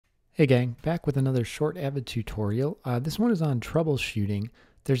Hey gang, back with another short Avid tutorial. This one is on troubleshooting.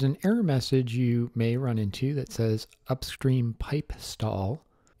 There's an error message you may run into that says upstream pipe stall.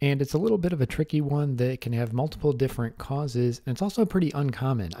 And it's a little bit of a tricky one that can have multiple different causes. And it's also pretty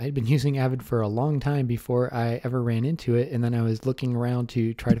uncommon. I had been using Avid for a long time before I ever ran into it. And then I was looking around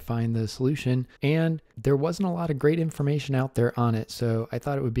to try to find the solution. And there wasn't a lot of great information out there on it. So I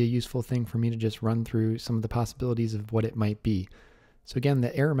thought it would be a useful thing for me to just run through some of the possibilities of what it might be. So again,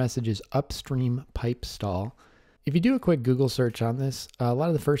 the error message is upstream pipe stall. If you do a quick Google search on this, a lot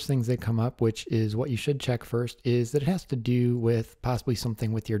of the first things that come up, which is what you should check first, is that it has to do with possibly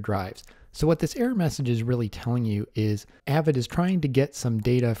something with your drives. So what this error message is really telling you is Avid is trying to get some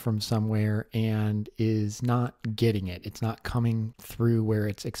data from somewhere and is not getting it. It's not coming through where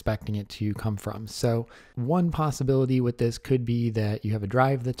it's expecting it to come from. So one possibility with this could be that you have a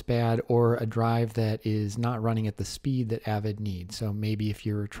drive that's bad or a drive that is not running at the speed that Avid needs. So maybe if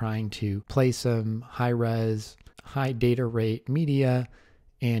you're trying to play some high-res, high data rate media,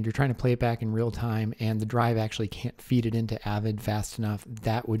 and you're trying to play it back in real time and the drive actually can't feed it into Avid fast enough,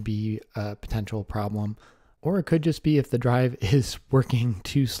 that would be a potential problem. Or it could just be if the drive is working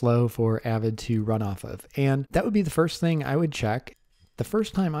too slow for Avid to run off of. And that would be the first thing I would check. The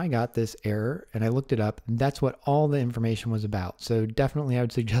first time I got this error and I looked it up, that's what all the information was about. So definitely I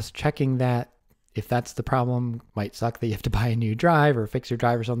would suggest checking that. If that's the problem, might suck that you have to buy a new drive or fix your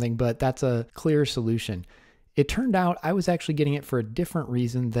drive or something, but that's a clear solution. It turned out I was actually getting it for a different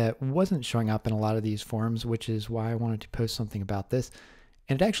reason that wasn't showing up in a lot of these forums, which is why I wanted to post something about this.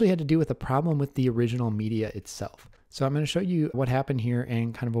 And it actually had to do with a problem with the original media itself. So I'm going to show you what happened here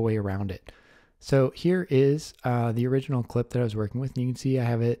and kind of a way around it. So here is the original clip that I was working with. And you can see I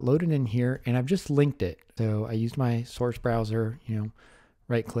have it loaded in here and I've just linked it. So I used my source browser,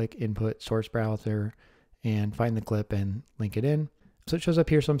 right click, input, source browser, and find the clip and link it in. So it shows up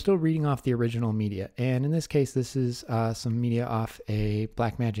here. So I'm still reading off the original media. And in this case, this is some media off a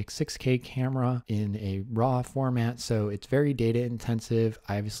Blackmagic 6K camera in a RAW format. So it's very data intensive.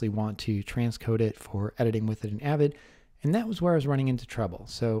 I obviously want to transcode it for editing with it in Avid. And that was where I was running into trouble.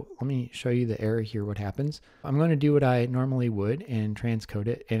 So let me show you the error here, what happens. I'm going to do what I normally would and transcode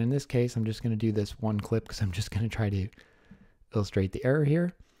it. And in this case, I'm just going to do this one clip because I'm just going to try to illustrate the error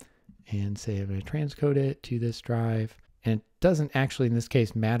here and say I'm going to transcode it to this drive. And it doesn't actually, in this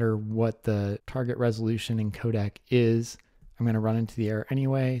case, matter what the target resolution and codec is. I'm going to run into the error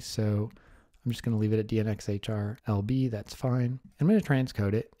anyway, so I'm just going to leave it at DNxHR LB. That's fine. I'm going to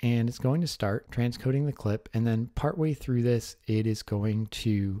transcode it, and it's going to start transcoding the clip, and then partway through this, it is going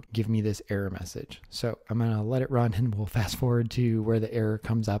to give me this error message. So I'm going to let it run, and we'll fast forward to where the error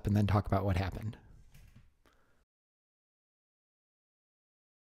comes up and then talk about what happened.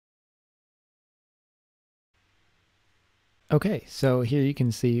 Okay, so here you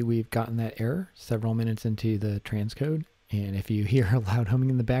can see we've gotten that error several minutes into the transcode. And if you hear a loud humming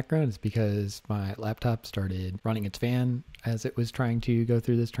in the background, it's because my laptop started running its fan as it was trying to go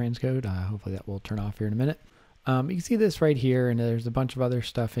through this transcode. Hopefully that will turn off here in a minute. You can see this right here, and there's a bunch of other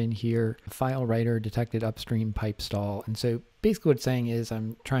stuff in here. File writer detected upstream pipe stall. And so basically what it's saying is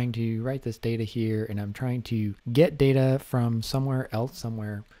I'm trying to write this data here, and I'm trying to get data from somewhere else,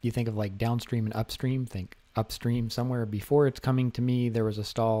 somewhere. You think of like downstream and upstream, think upstream somewhere before it's coming to me, there was a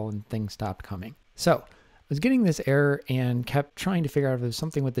stall and things stopped coming. So I was getting this error and kept trying to figure out if it was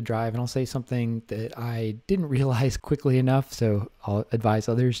something with the drive. And I'll say something that I didn't realize quickly enough, so I'll advise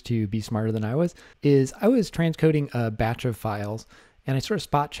others to be smarter than I was, is I was transcoding a batch of files and I sort of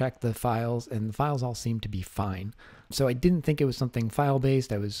spot checked the files and the files all seemed to be fine. So I didn't think it was something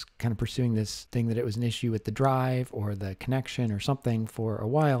file-based. I was kind of pursuing this thing that it was an issue with the drive or the connection or something for a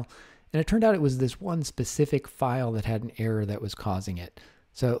while. And it turned out it was this one specific file that had an error that was causing it.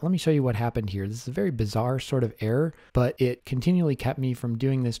 So let me show you what happened here. This is a very bizarre sort of error, but it continually kept me from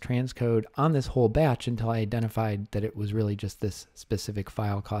doing this transcode on this whole batch until I identified that it was really just this specific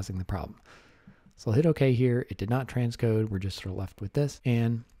file causing the problem. So I'll hit OK here. It did not transcode. We're just sort of left with this.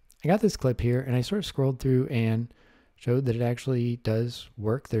 And I got this clip here and I sort of scrolled through and showed that it actually does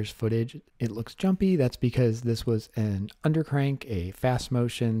work. There's footage. It looks jumpy. That's because this was an undercrank, a fast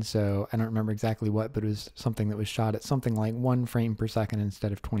motion. So I don't remember exactly what, but it was something that was shot at something like 1 frame per second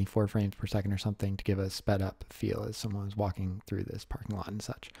instead of 24 frames per second or something to give a sped up feel as someone was walking through this parking lot and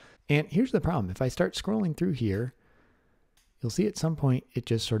such. And here's the problem. If I start scrolling through here, you'll see at some point it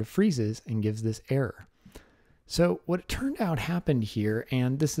just sort of freezes and gives this error. So what it turned out happened here,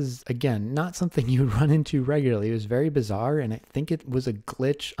 and this is, again, not something you would run into regularly. It was very bizarre, and I think it was a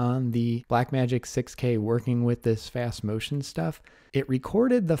glitch on the Blackmagic 6K working with this fast motion stuff. It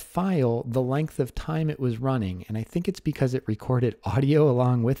recorded the file the length of time it was running, and I think it's because it recorded audio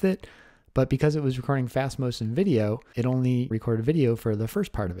along with it, but because it was recording fast motion video, it only recorded video for the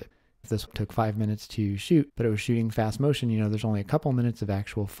first part of it. If this took 5 minutes to shoot, but it was shooting fast motion, you know, there's only a couple minutes of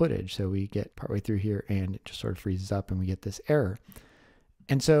actual footage. So we get partway through here and it just sort of freezes up and we get this error.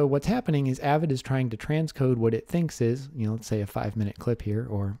 And so what's happening is Avid is trying to transcode what it thinks is, you know, let's say a 5-minute clip here,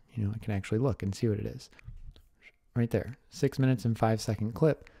 or, you know, I can actually look and see what it is. Right there, 6 minutes and 5-second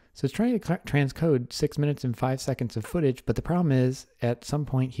clip. So it's trying to transcode 6 minutes and 5 seconds of footage, but the problem is at some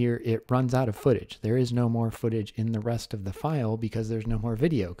point here, it runs out of footage. There is no more footage in the rest of the file because there's no more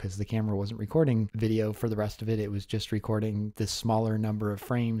video, because the camera wasn't recording video for the rest of it. It was just recording this smaller number of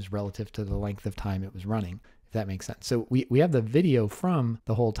frames relative to the length of time it was running, if that makes sense. So we have the video from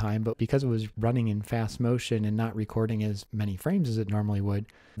the whole time, but because it was running in fast motion and not recording as many frames as it normally would,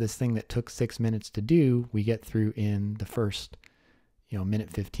 this thing that took 6 minutes to do, we get through in the first, you know, minute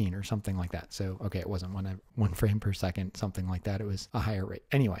 15 or something like that. So, okay, it wasn't one frame per second, something like that. It was a higher rate.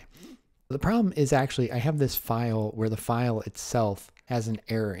 Anyway, the problem is actually I have this file where the file itself has an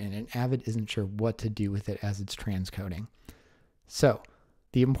error in it, and Avid isn't sure what to do with it as it's transcoding. So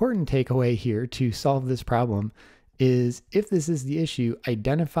the important takeaway here to solve this problem is, if this is the issue,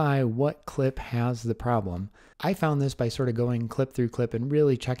 identify what clip has the problem. I found this by sort of going clip through clip and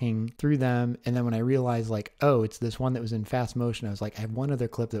really checking through them. And then when I realized like, oh, it's this one that was in fast motion, I was like, I have one other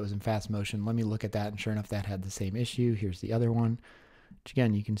clip that was in fast motion. Let me look at that. And sure enough, that had the same issue. Here's the other one, which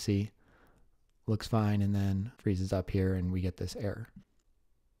again, you can see looks fine and then freezes up here and we get this error.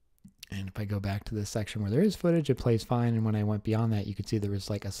 And if I go back to this section where there is footage, it plays fine. And when I went beyond that, you could see there was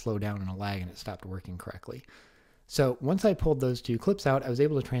like a slowdown and a lag and it stopped working correctly. So once I pulled those two clips out, I was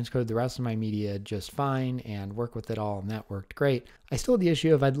able to transcode the rest of my media just fine and work with it all, and that worked great. I still had the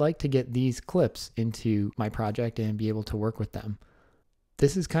issue of I'd like to get these clips into my project and be able to work with them.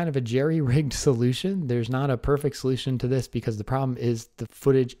 This is kind of a jerry-rigged solution. There's not a perfect solution to this because the problem is the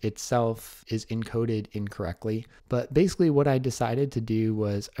footage itself is encoded incorrectly. But basically what I decided to do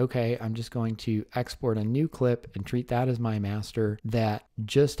was, okay, I'm just going to export a new clip and treat that as my master that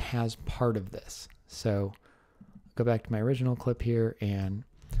just has part of this. So go back to my original clip here and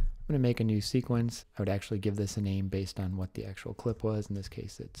I'm going to make a new sequence. I would actually give this a name based on what the actual clip was. In this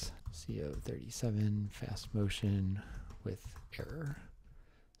case, it's CO37 fast motion with error.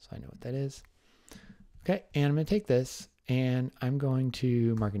 So I know what that is. Okay, and I'm going to take this and I'm going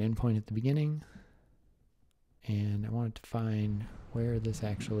to mark an endpoint at the beginning. And I wanted to find where this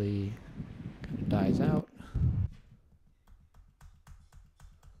actually kind of dies out.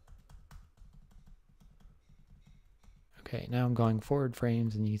 Okay, now I'm going forward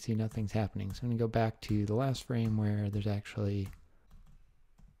frames and you can see nothing's happening. So I'm going to go back to the last frame where there's actually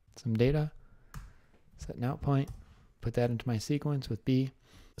some data. Set an out point, put that into my sequence with B.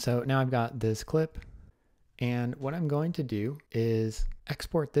 So now I've got this clip, and what I'm going to do is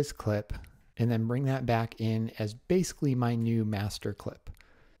export this clip and then bring that back in as basically my new master clip.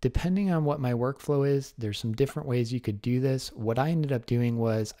 Depending on what my workflow is, there's some different ways you could do this. What I ended up doing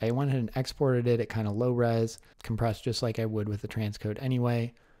was I went ahead and exported it at kind of low res, compressed just like I would with the transcode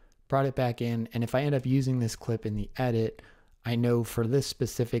anyway, brought it back in, and if I end up using this clip in the edit, I know for this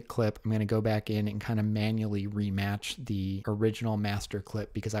specific clip, I'm going to go back in and kind of manually rematch the original master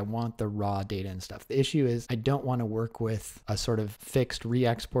clip because I want the raw data and stuff. The issue is I don't want to work with a sort of fixed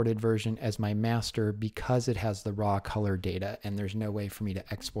re-exported version as my master because it has the raw color data and there's no way for me to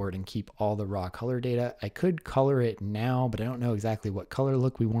export and keep all the raw color data. I could color it now, but I don't know exactly what color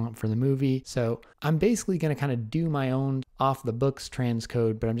look we want for the movie. So I'm basically going to kind of do my own off the books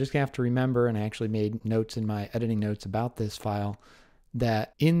transcode, but I'm just gonna have to remember, and I actually made notes in my editing notes about this file,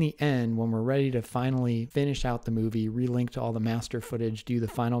 that in the end, when we're ready to finally finish out the movie, relink to all the master footage, do the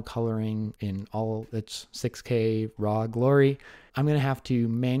final coloring in all its 6K raw glory, I'm gonna have to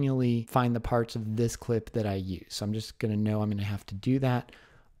manually find the parts of this clip that I use. So I'm just gonna know I'm gonna have to do that.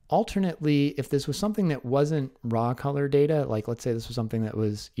 Alternately, if this was something that wasn't raw color data, like let's say this was something that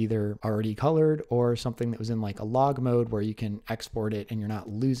was either already colored or something that was in like a log mode where you can export it and you're not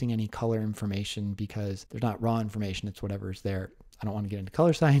losing any color information because there's not raw information, it's whatever's there. I don't want to get into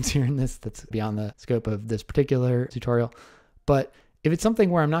color science here in this, that's beyond the scope of this particular tutorial. But if it's something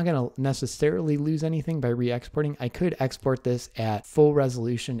where I'm not going to necessarily lose anything by re-exporting, I could export this at full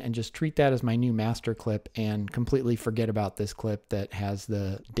resolution and just treat that as my new master clip and completely forget about this clip that has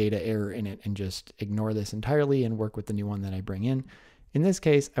the data error in it and just ignore this entirely and work with the new one that I bring in. In this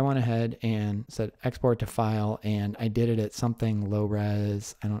case, I went ahead and said export to file, and I did it at something low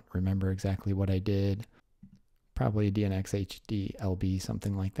res. I don't remember exactly what I did. Probably DNX HD LB,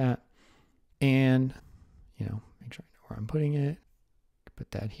 something like that. And, you know, make sure I know where I'm putting it.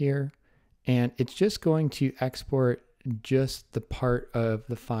 Put that here. And it's just going to export just the part of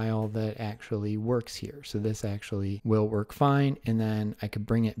the file that actually works here. So this actually will work fine. And then I could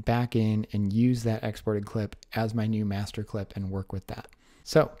bring it back in and use that exported clip as my new master clip and work with that.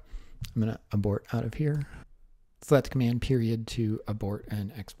 So I'm going to abort out of here. Select Command period to abort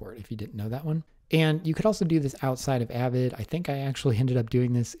and export if you didn't know that one. And you could also do this outside of Avid. I think I actually ended up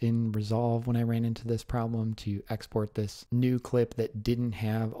doing this in Resolve when I ran into this problem to export this new clip that didn't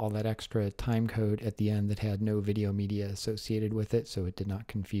have all that extra time code at the end that had no video media associated with it, so it did not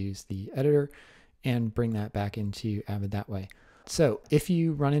confuse the editor, and bring that back into Avid that way. So if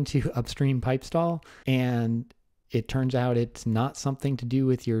you run into Upstream pipe stall and it turns out it's not something to do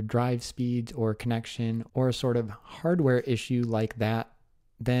with your drive speeds or connection or a sort of hardware issue like that,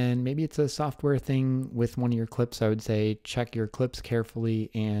 then maybe it's a software thing with one of your clips. I would say check your clips carefully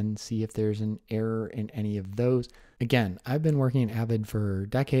and see if there's an error in any of those. Again, I've been working in Avid for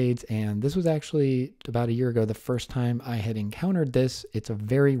decades, and this was actually about a year ago the first time I had encountered this. It's a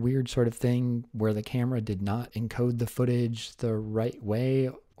very weird sort of thing where the camera did not encode the footage the right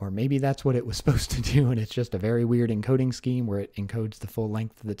way, or maybe that's what it was supposed to do, and it's just a very weird encoding scheme where it encodes the full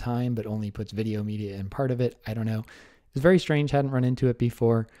length of the time but only puts video media in part of it. I don't know. It's very strange, hadn't run into it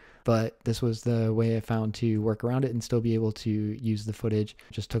before, but this was the way I found to work around it and still be able to use the footage.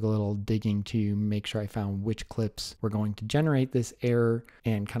 Just took a little digging to make sure I found which clips were going to generate this error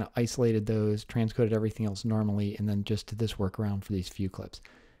and kind of isolated those, transcoded everything else normally, and then just did this workaround for these few clips.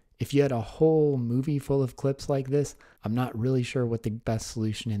 If you had a whole movie full of clips like this, I'm not really sure what the best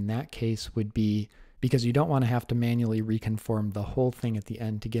solution in that case would be, because you don't want to have to manually reconform the whole thing at the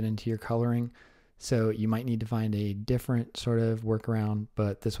end to get into your coloring. So you might need to find a different sort of workaround,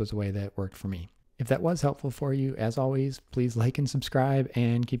 but this was a way that worked for me. If that was helpful for you, as always, please like and subscribe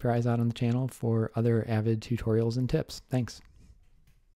and keep your eyes out on the channel for other Avid tutorials and tips. Thanks.